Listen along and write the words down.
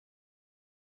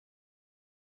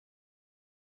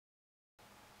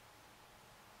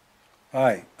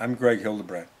Hi, I'm Greg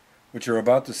Hildebrandt. What you're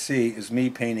about to see is me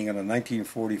painting on a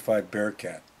 1945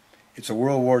 Bearcat. It's a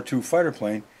World War II fighter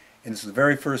plane, and it's the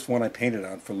very first one I painted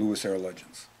on for Lewis Air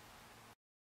Legends.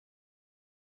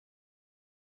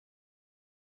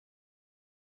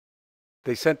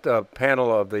 They sent a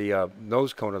panel of the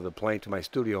nose cone of the plane to my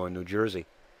studio in New Jersey.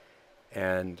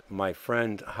 And my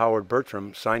friend Howard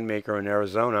Bertram, sign maker in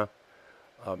Arizona,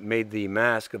 made the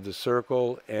mask of the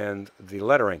circle and the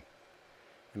lettering.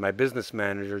 And my business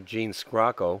manager, Gene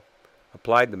Scrocco,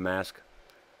 applied the mask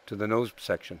to the nose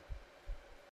section.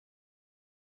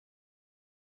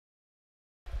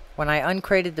 When I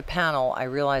uncrated the panel, I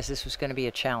realized this was going to be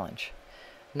a challenge.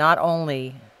 Not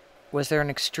only was there an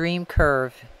extreme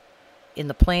curve in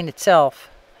the plane itself,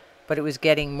 but it was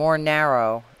getting more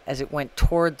narrow as it went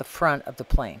toward the front of the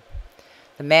plane.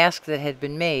 The mask that had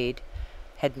been made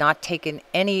had not taken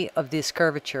any of this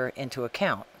curvature into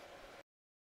account.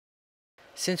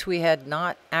 Since we had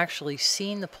not actually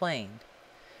seen the plane,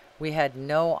 we had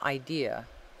no idea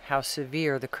how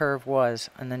severe the curve was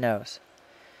on the nose.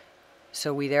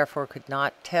 So we therefore could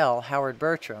not tell Howard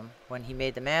Bertram, when he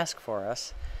made the mask for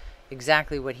us,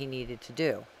 exactly what he needed to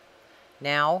do.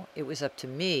 Now it was up to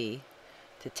me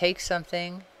to take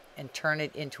something and turn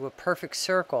it into a perfect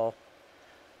circle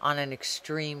on an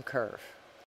extreme curve.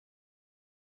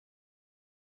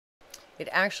 It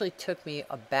actually took me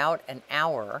about an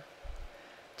hour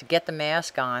to get the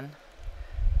mask on,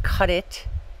 cut it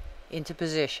into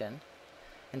position,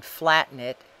 and flatten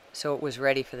it so it was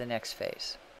ready for the next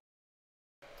phase.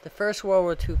 The first World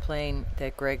War II plane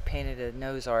that Greg painted a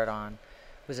nose art on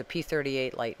was a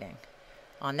P-38 Lightning.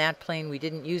 On that plane we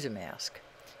didn't use a mask.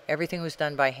 Everything was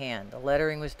done by hand. The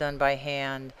lettering was done by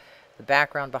hand. The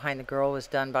background behind the girl was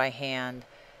done by hand.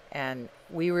 And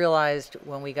we realized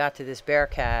when we got to this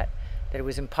Bearcat that it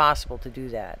was impossible to do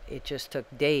that. It just took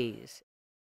days.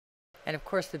 And of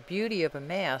course the beauty of a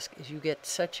mask is you get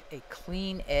such a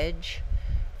clean edge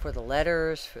for the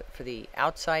letters, for the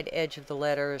outside edge of the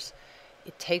letters.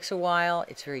 It takes a while,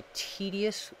 it's very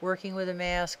tedious working with a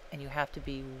mask, and you have to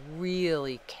be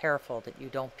really careful that you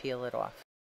don't peel it off.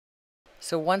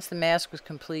 So once the mask was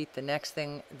complete, the next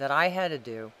thing that I had to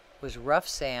do was rough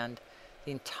sand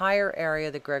the entire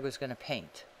area that Greg was going to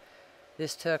paint.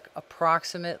 This took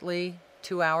approximately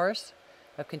 2 hours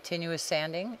of continuous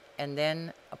sanding and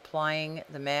then applying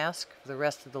the mask for the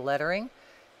rest of the lettering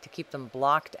to keep them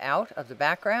blocked out of the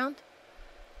background.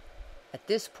 At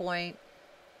this point,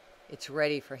 it's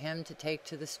ready for him to take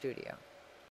to the studio.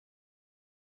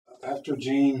 After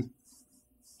Gene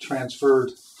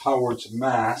transferred Howard's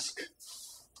mask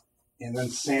and then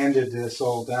sanded this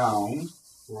all down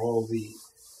where all the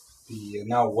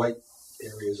now white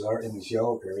areas are in this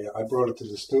yellow area, I brought it to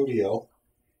the studio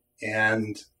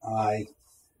and I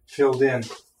filled in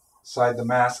inside the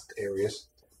masked areas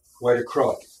white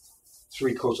acrylic,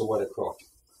 3 coats of white acrylic.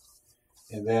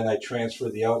 And then I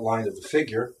transferred the outline of the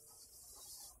figure.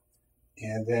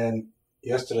 And then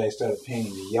yesterday I started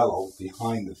painting the yellow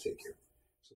behind the figure.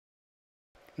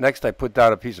 Next I put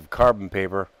down a piece of carbon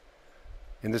paper,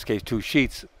 in this case 2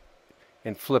 sheets,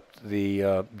 and flipped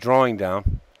the drawing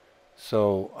down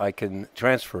so I can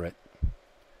transfer it.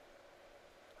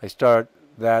 I start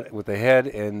that with the head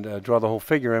and draw the whole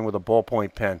figure in with a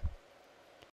ballpoint pen.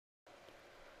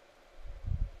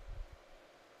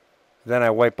 Then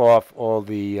I wipe off all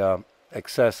the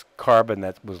excess carbon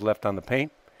that was left on the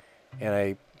paint, and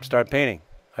I start painting.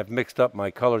 I've mixed up my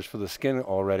colors for the skin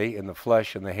already, and the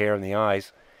flesh and the hair and the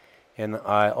eyes. And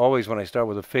I always, when I start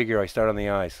with a figure, I start on the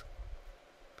eyes.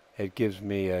 It gives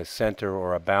me a center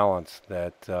or a balance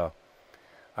that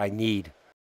I need.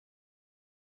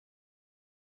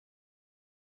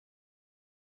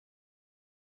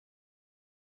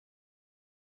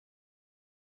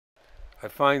 I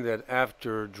find that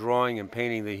after drawing and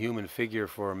painting the human figure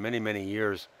for many, many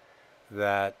years,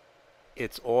 that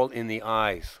it's all in the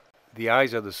eyes. The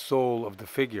eyes are the soul of the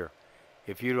figure.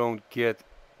 If you don't get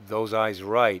those eyes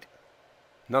right,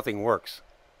 nothing works.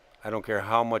 I don't care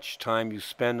how much time you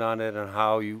spend on it and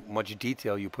how much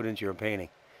detail you put into your painting.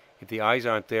 If the eyes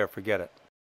aren't there, forget it.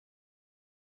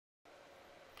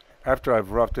 After I've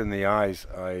roughed in the eyes,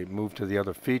 I move to the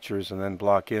other features and then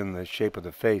block in the shape of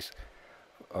the face.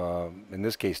 In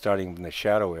this case, starting in the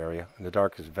shadow area, in the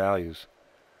darkest values.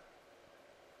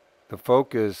 The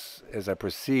focus, as I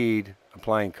proceed,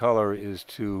 applying color, is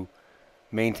to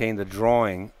maintain the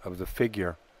drawing of the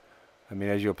figure. I mean,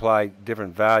 as you apply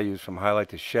different values from highlight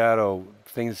to shadow,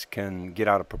 things can get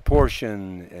out of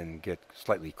proportion and get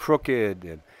slightly crooked.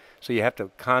 And so you have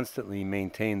to constantly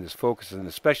maintain this focus. And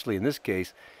especially in this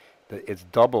case, it's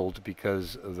doubled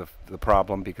because of the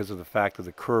problem, because of the fact of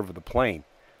the curve of the plane.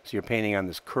 So you're painting on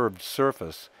this curved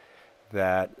surface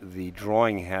that the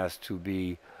drawing has to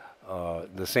be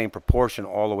the same proportion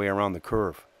all the way around the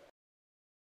curve.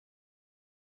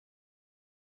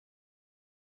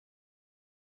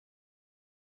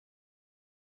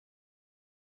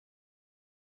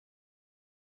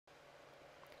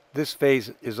 This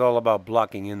phase is all about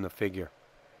blocking in the figure.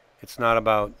 It's not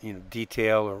about, you know,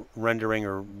 detail or rendering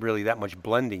or really that much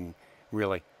blending,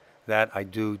 really. That I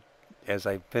do as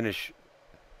I finish.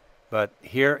 But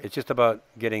here it's just about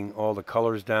getting all the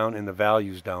colors down and the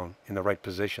values down in the right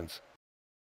positions.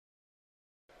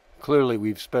 Clearly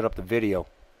we've sped up the video.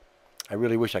 I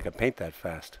really wish I could paint that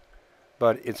fast.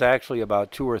 But it's actually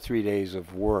about 2 or 3 days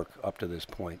of work up to this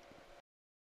point.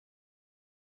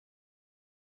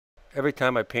 Every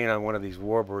time I paint on one of these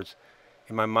warbirds,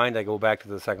 in my mind I go back to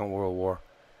the Second World War.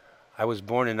 I was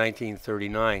born in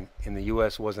 1939, and the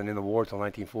U.S. wasn't in the war until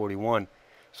 1941,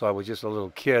 so I was just a little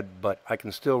kid, but I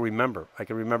can still remember. I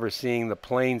can remember seeing the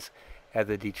planes at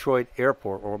the Detroit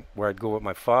airport, or where I'd go with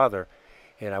my father,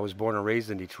 and I was born and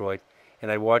raised in Detroit, and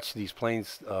I watched these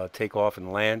planes take off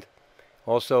and land.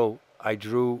 Also, I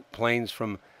drew planes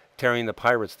from Terry and the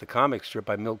Pirates, the comic strip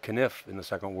by Milt Caniff in the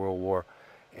Second World War.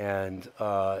 And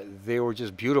they were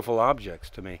just beautiful objects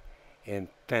to me and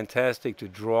fantastic to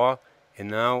draw, and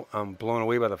now I'm blown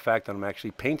away by the fact that I'm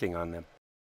actually painting on them.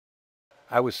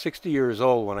 I was 60 years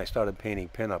old when I started painting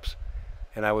pinups,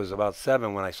 and I was about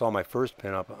 7 when I saw my first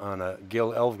pinup on a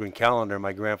Gil Elvgren calendar in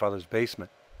my grandfather's basement.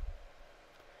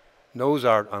 Nose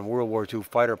art on World War II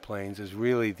fighter planes is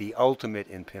really the ultimate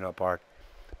in pinup art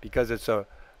because it's a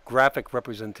graphic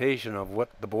representation of what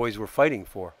the boys were fighting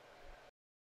for.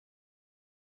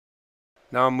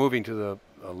 Now I'm moving to the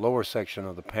lower section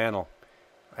of the panel.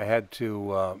 I had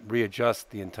to readjust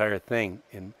the entire thing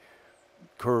and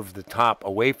curve the top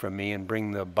away from me and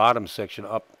bring the bottom section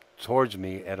up towards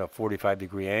me at a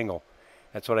 45-degree angle.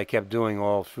 That's what I kept doing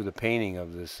all through the painting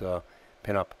of this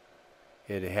pinup.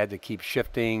 It had to keep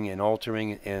shifting and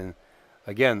altering, and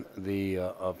again,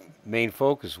 the main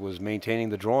focus was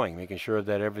maintaining the drawing, making sure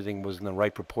that everything was in the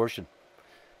right proportion.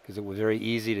 Because it was very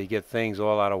easy to get things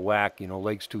all out of whack, you know,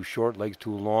 legs too short, legs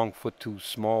too long, foot too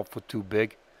small, foot too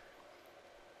big.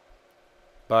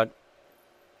 But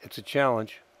it's a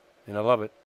challenge, and I love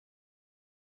it.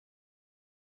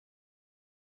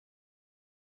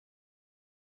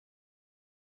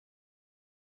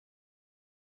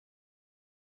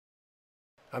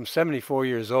 I'm 74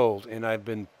 years old, and I've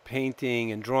been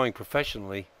painting and drawing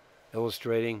professionally,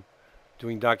 illustrating,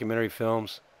 doing documentary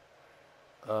films,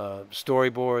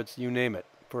 storyboards, you name it,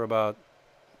 for about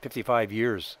 55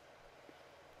 years.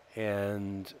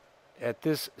 And at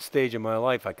this stage of my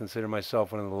life, I consider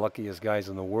myself one of the luckiest guys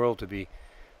in the world to be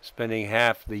spending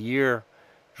half the year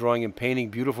drawing and painting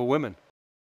beautiful women.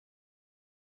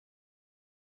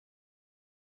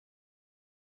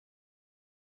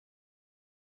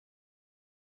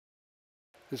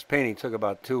 This painting took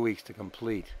about 2 weeks to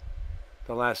complete.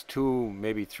 The last 2,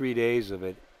 maybe 3 days of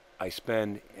it I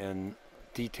spend in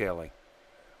detailing,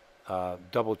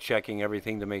 double checking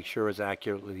everything to make sure it's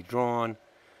accurately drawn,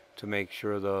 to make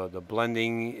sure the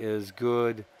blending is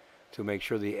good, to make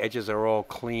sure the edges are all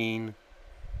clean,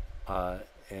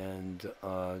 and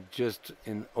just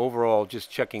in overall just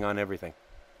checking on everything,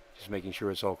 just making sure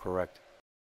it's all correct.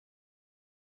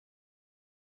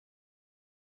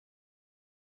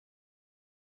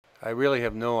 I really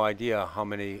have no idea how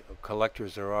many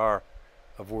collectors there are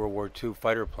of World War II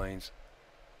fighter planes,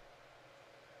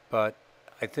 but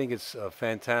I think it's a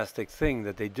fantastic thing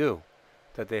that they do,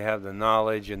 that they have the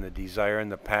knowledge and the desire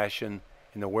and the passion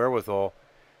and the wherewithal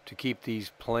to keep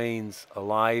these planes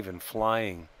alive and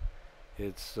flying.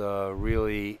 It's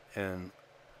really an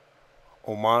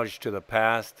homage to the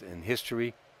past and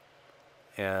history,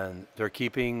 and they're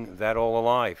keeping that all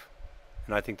alive,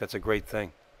 and I think that's a great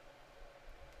thing.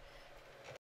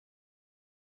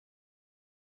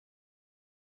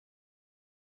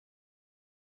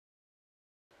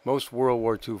 Most World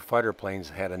War II fighter planes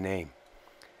had a name.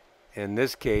 In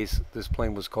this case, this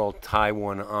plane was called Tai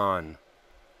Wun On.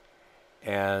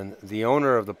 And the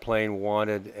owner of the plane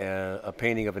wanted a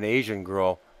painting of an Asian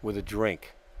girl with a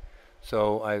drink.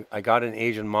 So I got an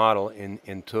Asian model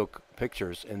and took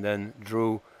pictures and then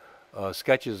drew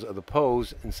sketches of the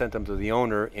pose and sent them to the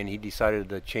owner, and he decided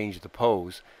to change the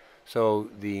pose. So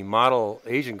the model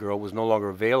Asian girl was no longer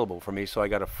available for me, so I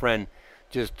got a friend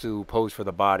just to pose for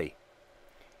the body.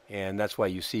 And that's why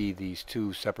you see these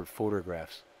 2 separate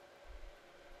photographs.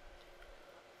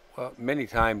 Well, many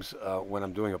times when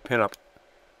I'm doing a pinup,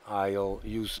 I'll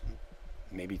use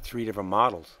maybe 3 different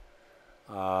models.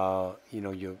 you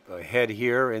know, a head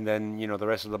here, and then, you know, the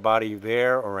rest of the body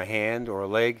there, or a hand or a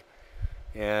leg.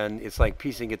 And it's like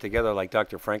piecing it together like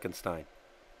Dr. Frankenstein.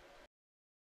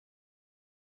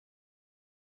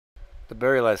 The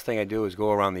very last thing I do is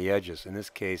go around the edges. In this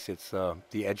case, it's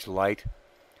the edge light,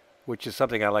 which is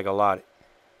something I like a lot,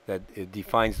 that it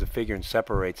defines the figure and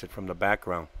separates it from the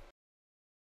background.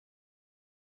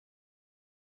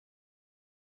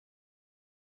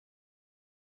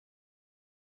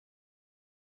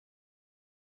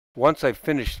 Once I've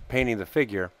finished painting the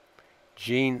figure,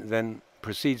 Jean then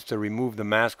proceeds to remove the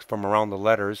mask from around the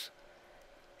letters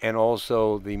and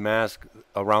also the mask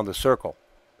around the circle.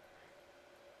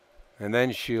 And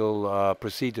then she'll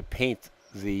proceed to paint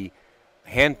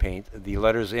hand paint the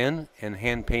letters in and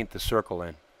hand paint the circle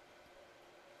in.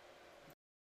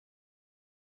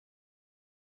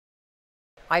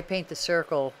 I paint the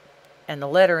circle and the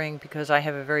lettering because I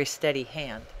have a very steady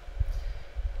hand.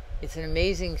 It's an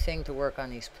amazing thing to work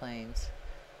on these planes,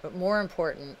 but more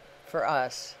important for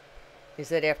us is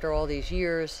that after all these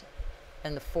years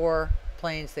and the 4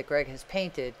 planes that Greg has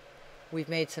painted, we've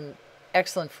made some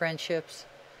excellent friendships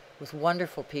with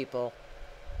wonderful people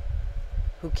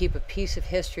who keep a piece of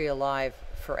history alive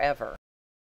forever.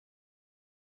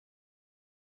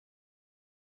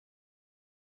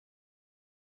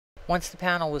 Once the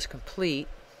panel was complete,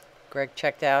 Greg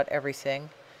checked out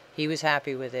everything. He was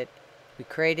happy with it. We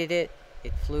created it.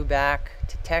 It flew back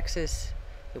to Texas.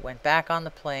 It went back on the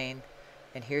plane.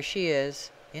 And here she is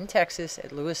in Texas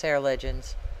at Lewis Air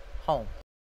Legends, home.